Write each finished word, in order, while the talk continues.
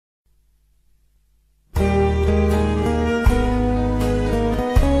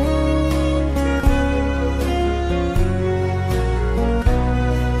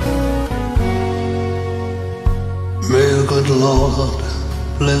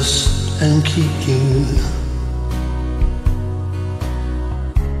bless and keep you,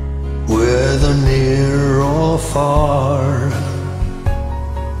 whether near or far.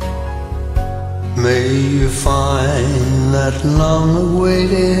 May you find that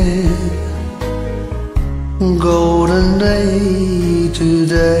long-awaited golden day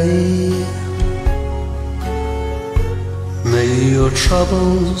today. May your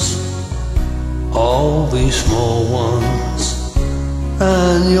troubles all be small ones,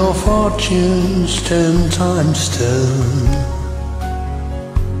 and your fortunes 10 times 10.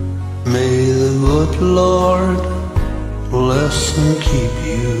 May the good Lord bless and keep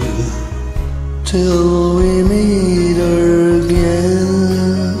you till we meet again.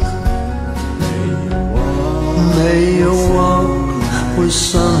 May you walk with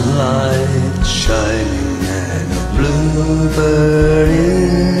sunlight shining and a bluebird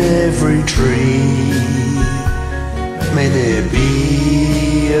in every tree. May there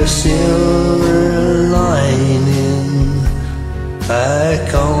be a silver lining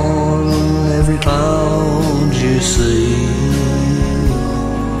back on every cloud you see.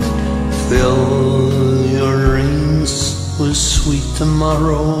 Fill your dreams with sweet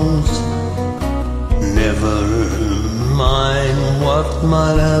tomorrows, never mind what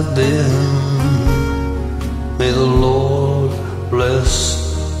might have been. May the Lord bless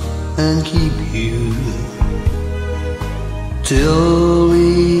and keep you till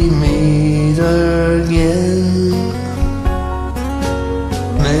we meet again.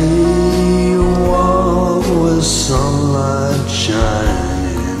 May you walk with sunlight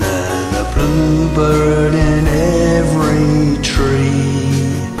shining and a bluebird in every tree.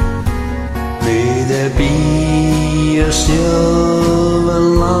 May there be a silver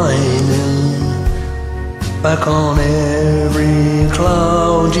lining back on every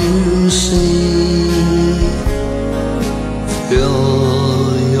cloud you see.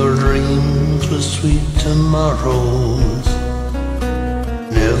 Fill your dreams with sweet tomorrows,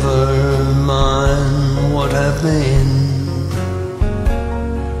 never mind what have been.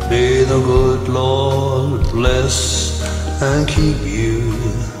 May the good Lord bless and keep you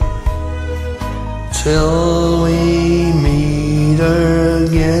till we meet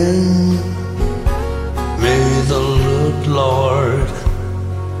again. May the good Lord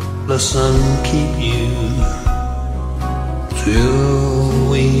bless and keep you till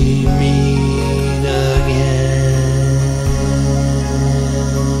we meet